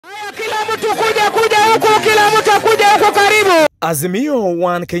Azimio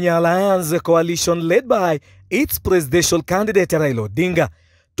One Kenya Alliance coalition led by its presidential candidate Raila Odinga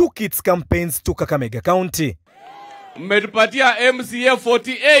took its campaigns to Kakamega County. Mmetupatia MCA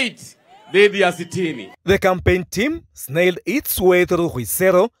 48 dhidi ya 60. The campaign team snailed its way through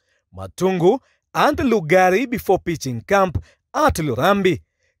Huisero, Matungu and Lugari before pitching camp at Lurambi,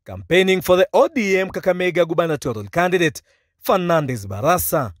 campaigning for the ODM Kakamega gubernatorial candidate Fernandez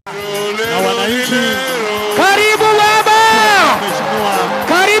Barasa. Karibu baba!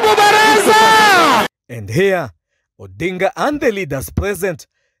 Karibu Barasa! And here, Odinga and the leaders present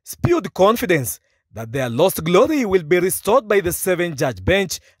spewed confidence that their lost glory will be restored by the 7-judge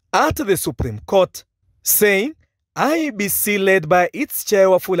bench at the Supreme Court, saying IEBC led by its chair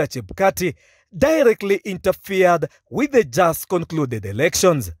Wafula Chebukati directly interfered with the just concluded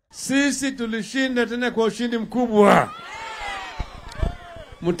elections. Sisi tulishinda tena kwa ushindi mkubwa.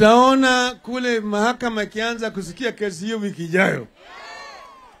 Mutaona kule mahakama kianza kusikia kesi hiyo wiki ijayo.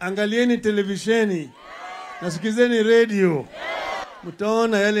 Angalieni televisheni, nasikizeni radio.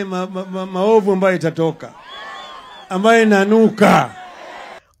 Mutaona yale maovu ambayo itatoka, ambayo inanuka.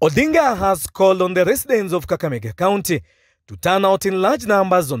 Odinga has called on the residents of Kakamega County to turn out in large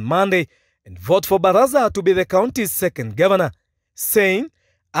numbers on Monday and vote for Barasa to be the county's second governor, saying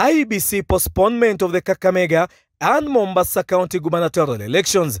IEBC postponement of the Kakamega and Mombasa County gubernatorial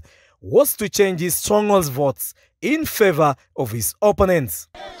elections was to change his stronghold votes in favor of his opponents.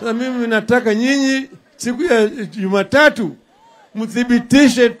 Sasa mimi nataka nyinyi siku ya Jumatatu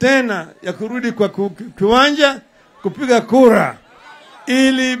mthibitishe tena ya kurudi kwa kiwanja kupiga kura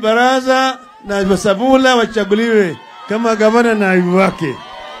ili Barasa na Masabula wachaguliwe kama gavana na naibu wake.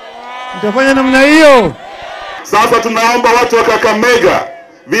 Mtafanya namna hiyo? Sasa tunaomba watu wa Kakamega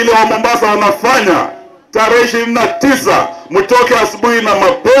vile wa Mombasa wanafanya tarehe 29 mtoke asubuhi na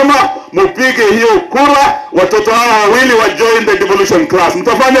mapema mpige hiyo kura, watoto hao wawili wa join the devolution class.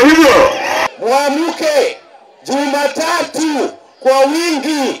 Mtafanya hivyo? Mwamuke Jumatatu kwa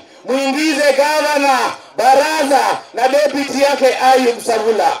wingi muingize gavana Barasa na deputy yake Ayub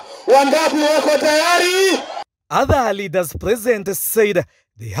Sabula. Wangapi wako tayari? Other leaders present said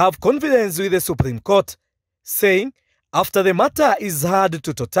they have confidence with the Supreme Court, saying after the matter is heard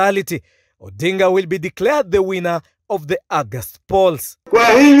to totality, Odinga will be declared the winner of the August polls. Kwa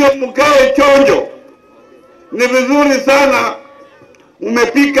hivyo mkae chonjo. Ni vizuri sana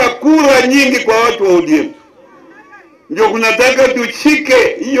umepika kura nyingi kwa watu wa ODM. Ndio kunataka tushike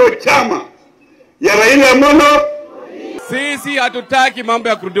hiyo chama ya Raila Odinga. Sisi hatutaki mambo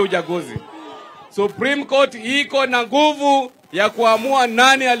ya kurudia uchaguzi. Supreme Court iko na nguvu ya kuamua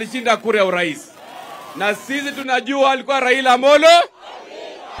nani alishinda kura ya urais. Na sisi tunajua alikuwa Raila Odinga.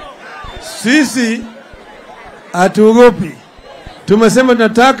 Sisi hatuogopi. Tumesema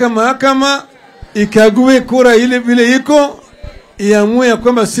tunataka mahakama ikague kura ile vile iko, iamue ya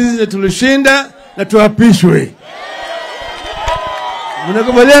kwamba sisi tulishinda na tuapishwe.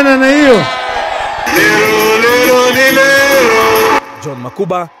 Mnakubaliana na hiyo? John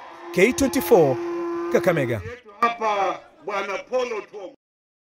Makuba, K24, Kakamega. Hapa Bwana Polo